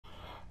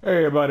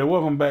Hey everybody,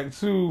 welcome back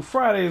to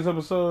Friday's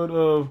episode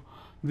of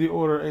The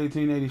Order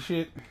 1880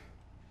 shit.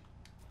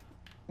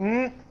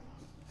 Mm. It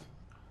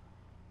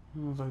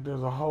looks like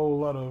there's a whole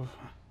lot of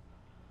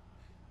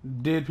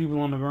dead people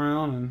on the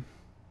ground and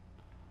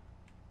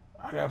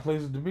I got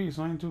places to be,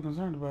 so I ain't too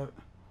concerned about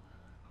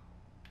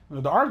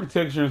it. The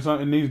architecture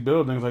in these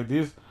buildings like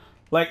this,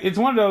 like it's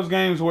one of those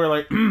games where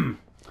what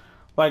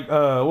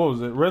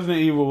was it? Resident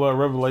Evil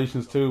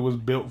Revelations 2 was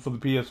built for the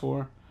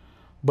PS4,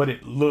 but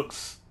it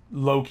looks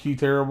low key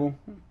terrible.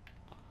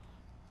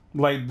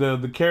 Like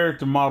the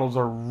character models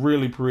are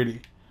really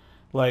pretty.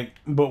 Like,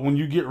 but when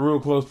you get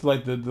real close to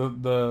like when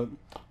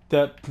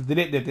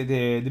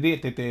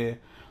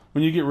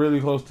you get really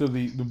close to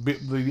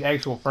the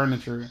actual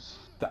furniture,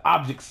 the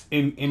objects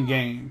in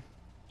game,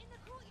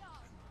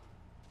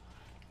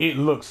 it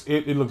looks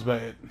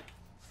bad.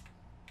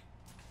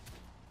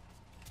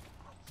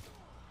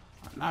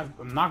 I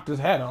knocked his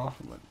hat off.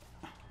 But...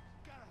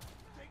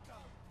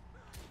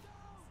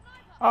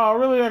 Oh,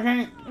 really? I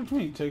can't. What you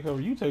mean take over?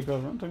 You take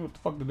over. I'm telling you what the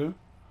fuck to do.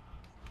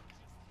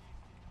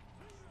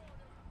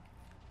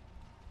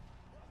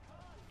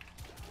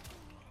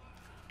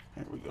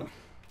 There we go.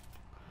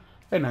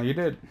 Hey, now you're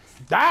dead.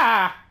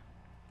 Die!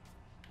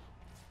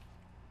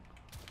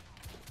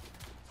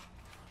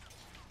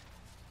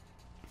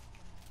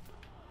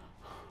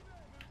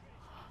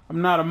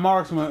 I'm not a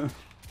marksman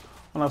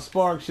when I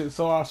spark shit,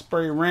 so I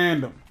spray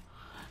random.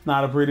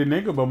 Not a pretty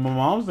nigga, but my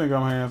moms think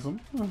I'm handsome.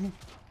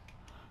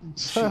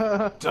 Shit.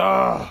 Oh,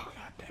 God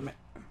damn it.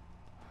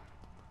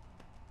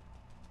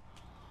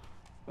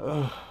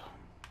 Ugh.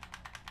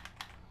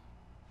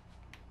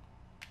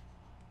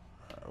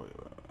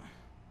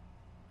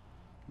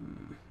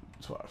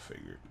 That's what I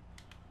figured.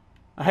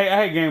 I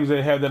hate games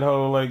that have that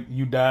whole like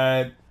you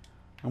died,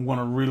 I'm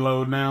gonna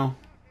reload now.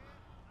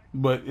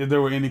 But if there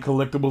were any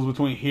collectibles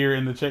between here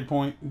and the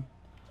checkpoint,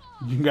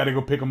 you gotta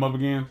go pick them up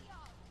again.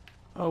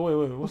 Oh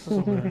wait, what's this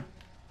over there?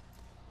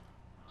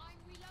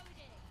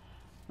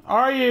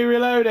 Are you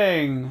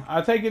reloading?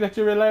 I take it that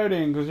you're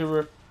reloading because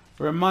you're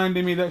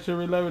reminding me that you're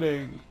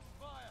reloading.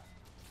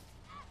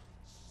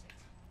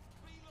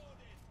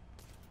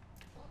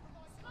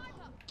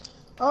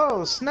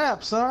 Oh,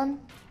 snap,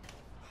 son.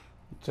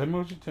 Tell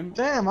me.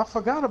 Damn, I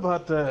forgot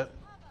about that.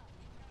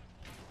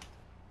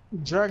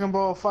 Dragon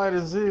Ball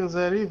Fighter Z was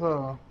at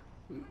Evo.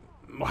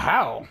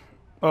 How?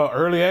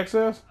 Early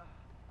access?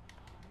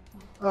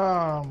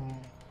 Um,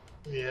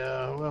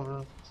 yeah,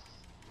 whoever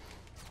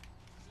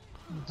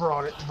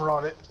brought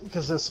it,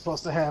 because they're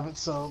supposed to have it,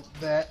 so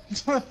that.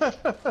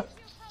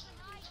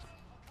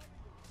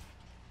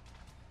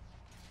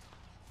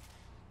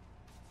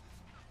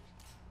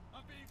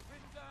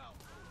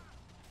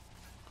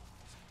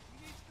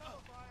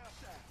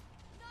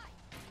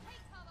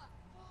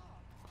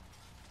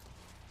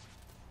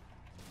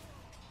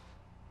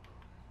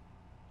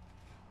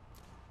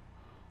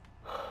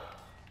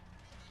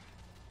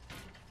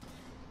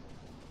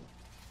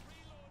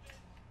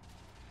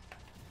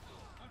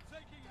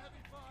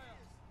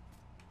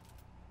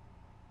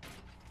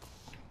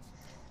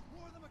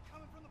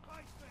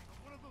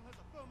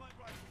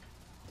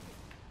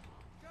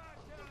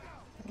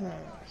 Yeah,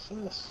 so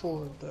let's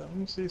forward that. Let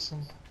me see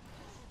some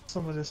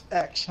of this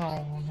action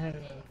here.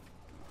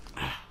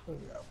 There we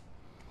go.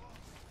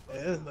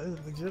 Yeah,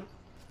 it's legit.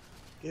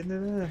 Getting it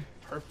in.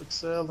 Perfect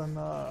Cell and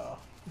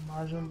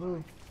Majin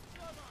Buu.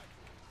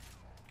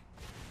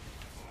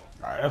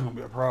 Alright, that's gonna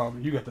be a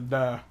problem. You got to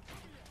die.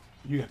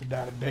 You got to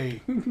die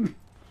today.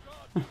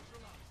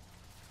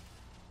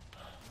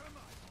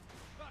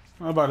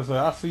 I'm about to say,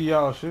 I see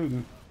y'all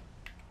shooting.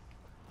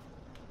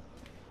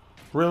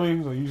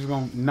 Really? So you just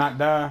gonna not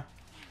die?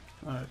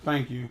 Alright,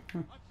 thank you.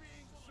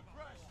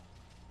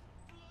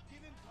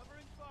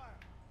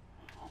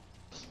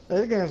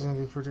 That game's gonna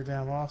be pretty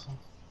damn awesome.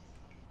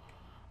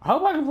 I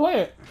hope I can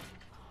play it.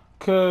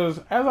 Cause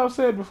as I've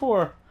said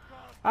before,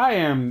 I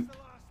am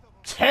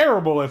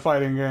terrible at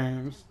fighting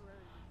games.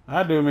 I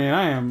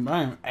am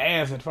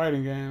ass at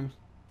fighting games.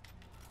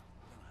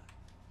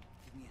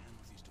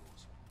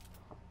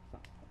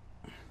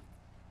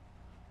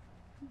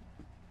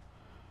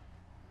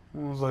 I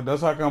was like,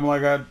 that's how come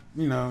like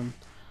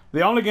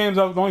the only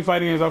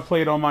fighting games I've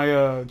played on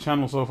my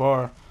channel so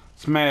far,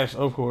 Smash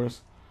of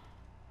course,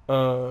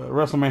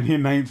 WrestleMania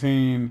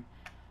 19,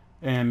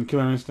 and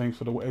Killer Instinct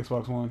for the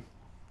Xbox One.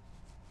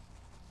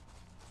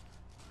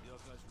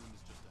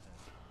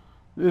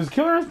 Is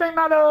Killer Instinct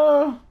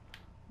not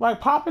like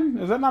popping?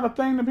 Is that not a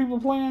thing that people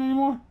are playing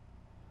anymore?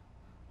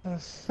 I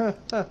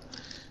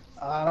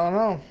don't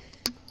know.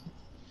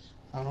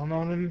 I don't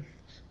know.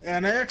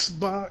 An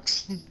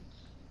Xbox.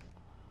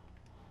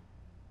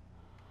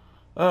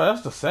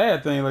 That's the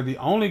sad thing. Like the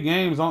only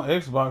games on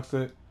Xbox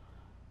that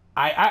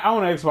I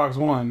own an Xbox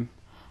One,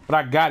 but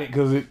I got it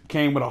because it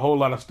came with a whole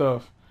lot of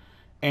stuff.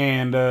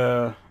 And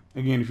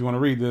again, if you want to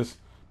read this,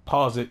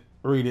 pause it,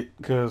 read it,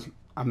 because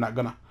I'm not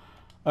gonna.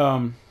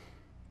 Like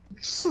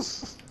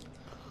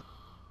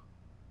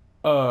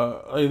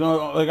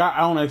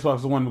I own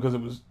Xbox One because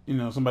it was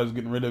somebody was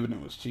getting rid of it and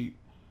it was cheap.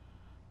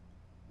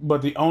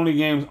 but the only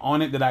games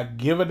on it that I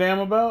give a damn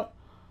about,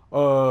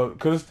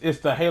 because it's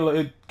the Halo.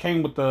 It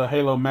came with the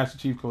Halo Master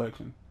Chief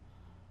Collection.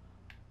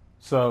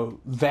 So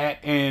that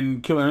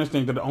and Killer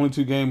Instinct are the only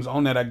two games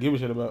on that I give a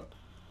shit about.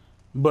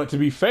 But to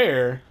be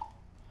fair,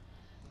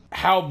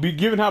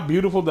 given how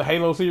beautiful the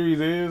Halo series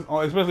is,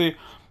 especially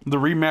the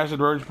remastered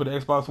version for the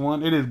Xbox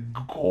One, it is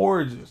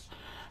gorgeous.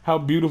 How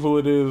beautiful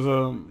it is.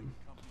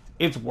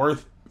 It's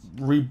worth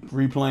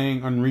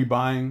replaying and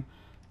rebuying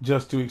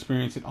just to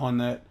experience it on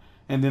that.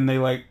 And then they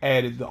like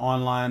added the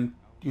online,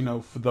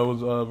 for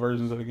those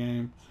versions of the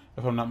game.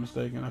 If I'm not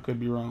mistaken, I could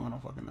be wrong. I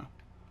don't fucking know.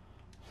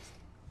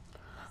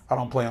 I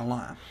don't play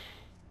online.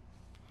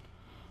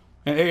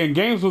 And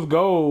Games with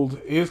Gold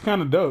is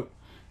kind of dope.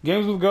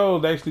 Games with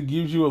Gold actually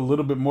gives you a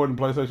little bit more than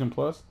PlayStation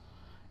Plus,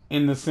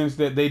 in the sense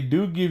that they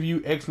do give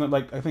you excellent,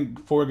 like I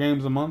think 4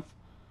 games a month,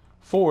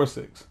 4 or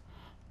 6,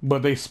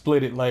 but they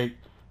split it. Like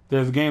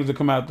there's games that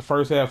come out the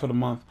first half of the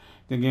month,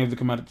 then games that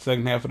come out at the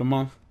second half of the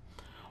month.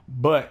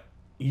 But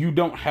you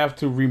don't have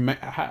to remain.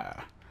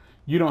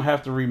 You don't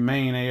have to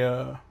remain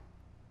a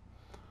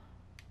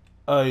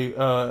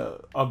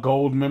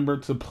gold member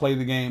to play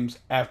the games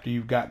after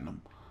you've gotten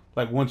them.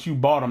 Like once you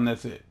bought them,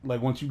 that's it.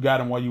 Like once you got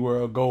them while you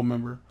were a gold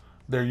member,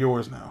 they're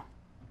yours now.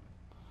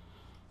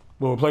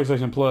 But with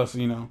PlayStation Plus,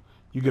 you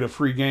get a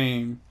free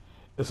game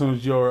as soon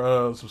as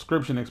your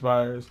subscription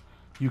expires.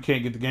 You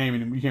can't get the game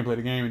anymore. You can't play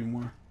the game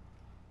anymore.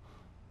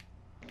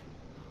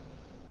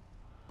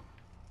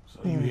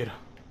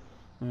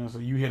 So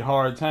you hit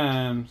hard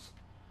times,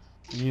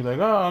 and you're like,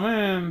 oh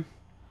man,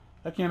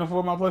 I can't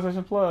afford my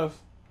PlayStation Plus.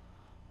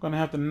 I'm gonna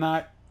have to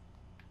not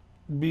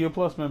be a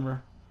Plus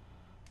member.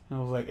 And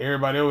it was like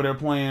everybody over there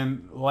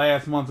playing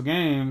last month's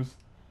games,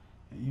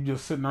 and you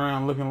just sitting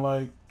around looking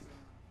like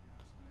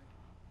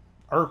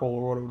Urkel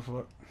or whatever the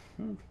fuck.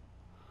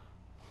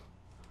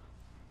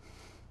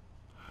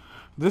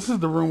 This is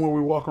the room where we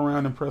walk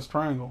around and press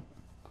triangle.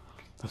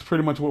 That's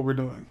pretty much what we're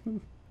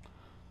doing.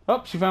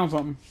 Oh, she found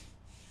something.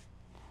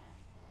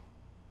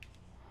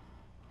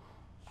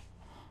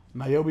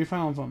 Niobe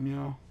found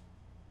something,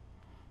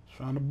 She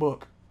found a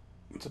book.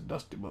 It's a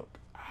dusty book.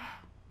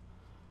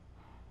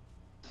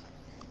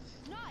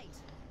 Knight,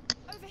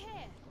 over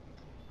here.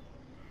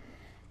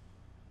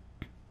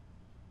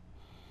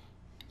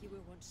 You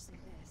will want to see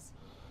this.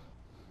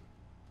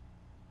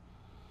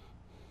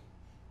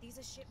 These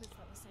are shipments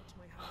that were sent to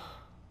my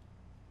home.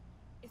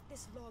 If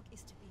this log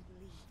is to be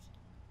believed,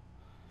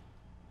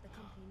 the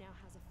company now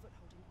has a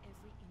foothold in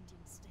every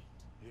Indian state.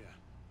 Yeah,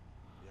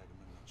 the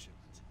Agamemnon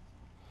shipment.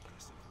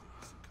 Destined for the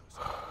eastern coast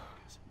of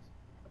Americas.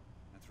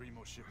 And 3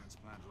 more shipments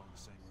planned along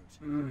the same route.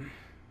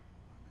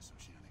 Miss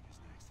Oceanic is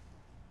next.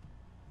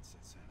 It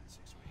sets sail in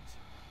 6 weeks.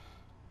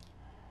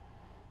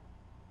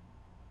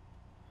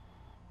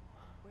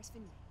 Where's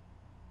Finley?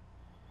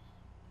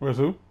 Where's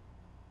who?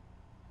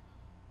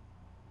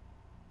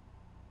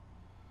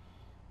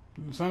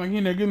 You sound like he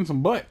in there getting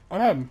some butt.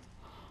 What happened?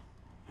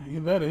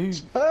 Either that or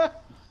he's...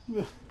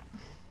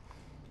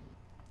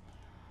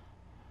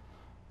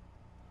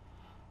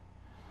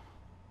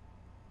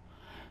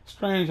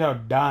 Strange how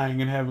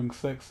dying and having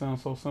sex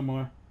sounds so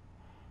similar.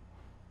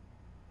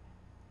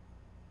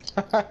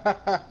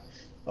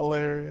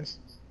 Hilarious.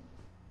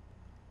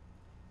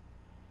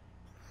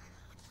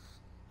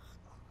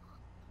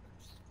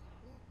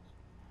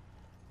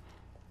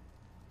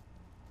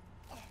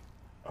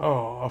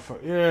 Oh,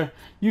 yeah.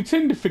 You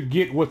tend to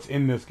forget what's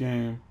in this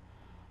game.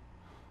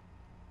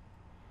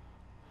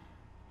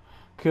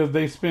 Because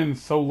they spend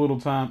so little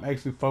time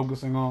actually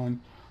focusing on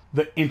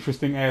the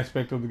interesting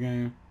aspect of the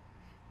game.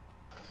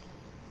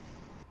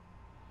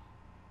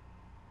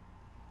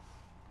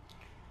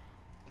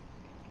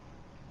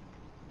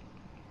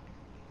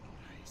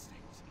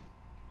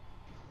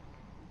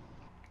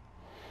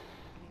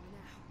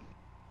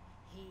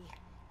 He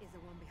is the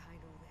one behind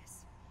all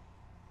this.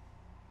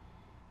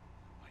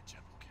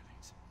 Whitechapel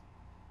killings.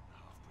 The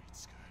half-breed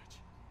scourge.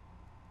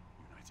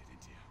 United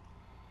India.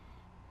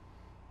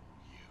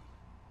 You.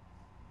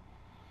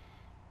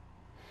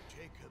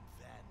 Jacob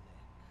Van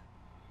Neck,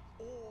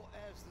 or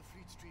as the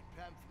Fleet Street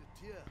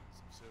pamphleteers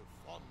so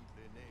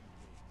fondly named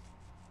me,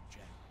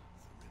 Jack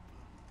the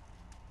Ripper,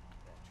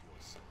 at your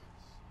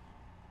service.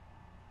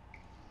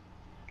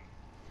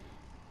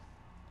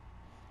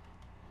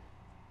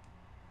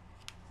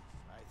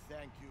 I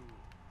thank you,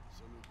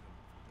 Sir Lucan,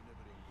 for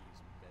delivering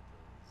these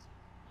medals.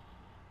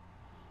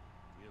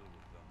 Deal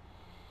with them.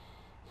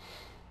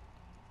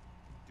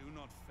 Do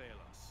not fail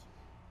us.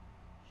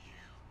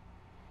 You.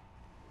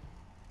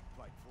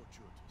 Quite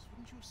fortuitous,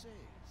 wouldn't you say,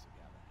 Sir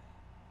Galahad?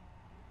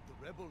 The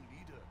rebel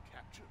leader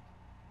captured,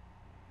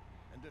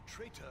 and a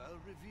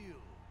traitor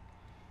revealed,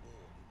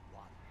 all in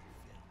one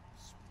fell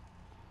swoop.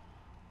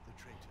 The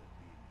traitor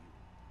being you,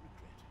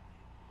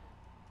 regrettably.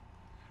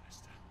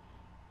 Alistair,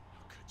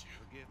 how could you?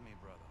 Forgive me,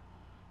 brother.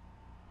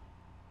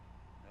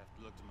 I have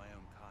to look to my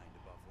own kind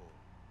above all.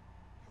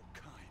 Your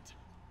kind.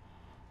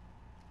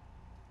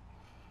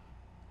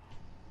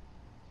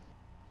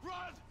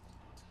 Run!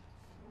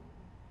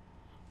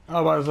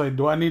 I was about to say,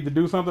 do I need to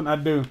do something? I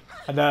do.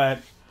 I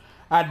died.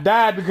 I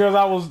died because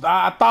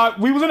I thought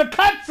we was in a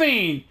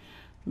cutscene.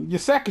 You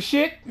sack of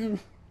shit.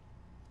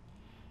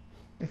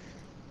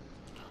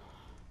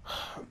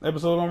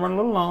 Episode gonna run a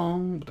little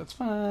long, but that's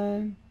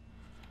fine.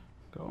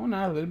 Go on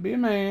now, let it be a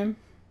man.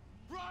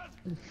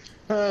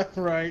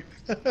 Right.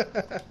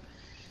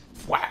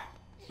 Wow.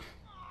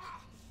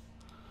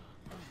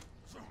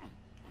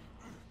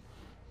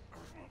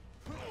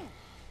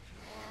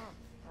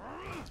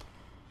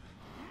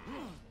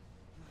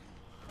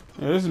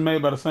 Yeah, this is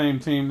made by the same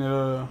team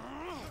that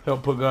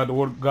helped put God of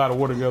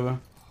War together.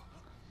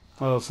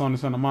 Sony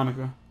Santa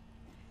Monica.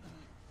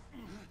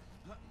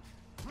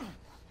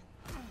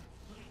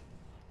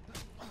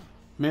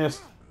 Man,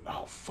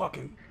 oh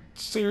fucking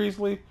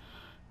seriously.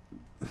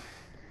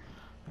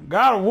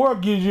 God of War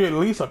gives you at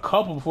least a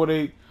couple before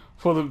the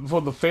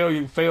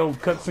failed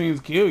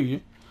cutscenes kill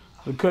you.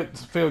 The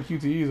failed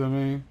QTEs, I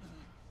mean.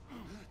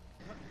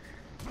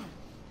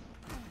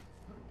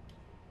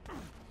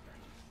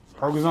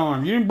 Broke his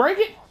arm. You didn't break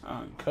it?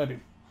 Oh, cut it.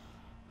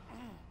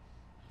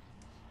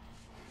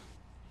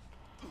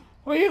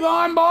 Where you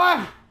going,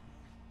 boy?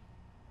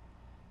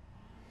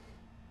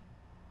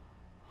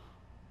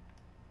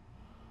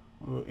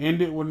 We'll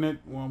end it when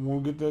we'll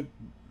get that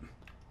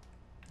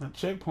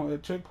checkpoint.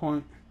 That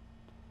checkpoint.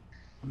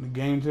 When the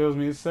game tells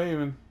me it's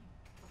saving.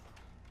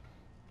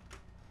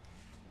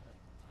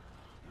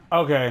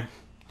 Okay.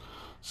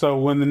 So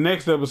when the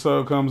next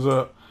episode comes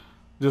up,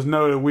 just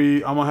know that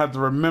I'm gonna have to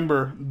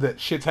remember that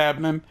shit's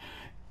happening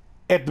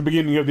at the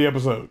beginning of the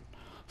episode.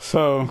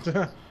 So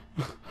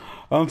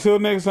until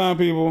next time,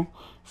 people,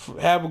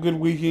 have a good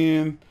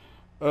weekend.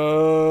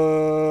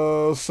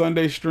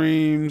 Sunday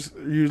streams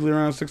usually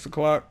around 6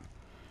 o'clock.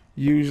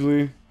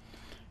 Usually,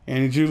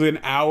 and it's usually an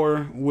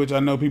hour, which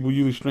I know people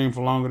usually stream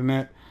for longer than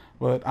that.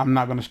 But I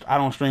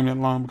don't stream that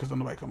long because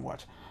nobody come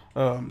watch.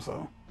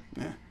 So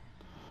yeah,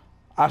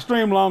 I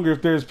stream longer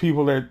if there's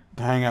people there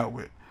to hang out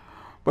with.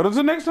 But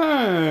until next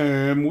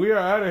time, we are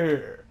out of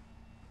here.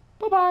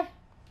 Bye-bye.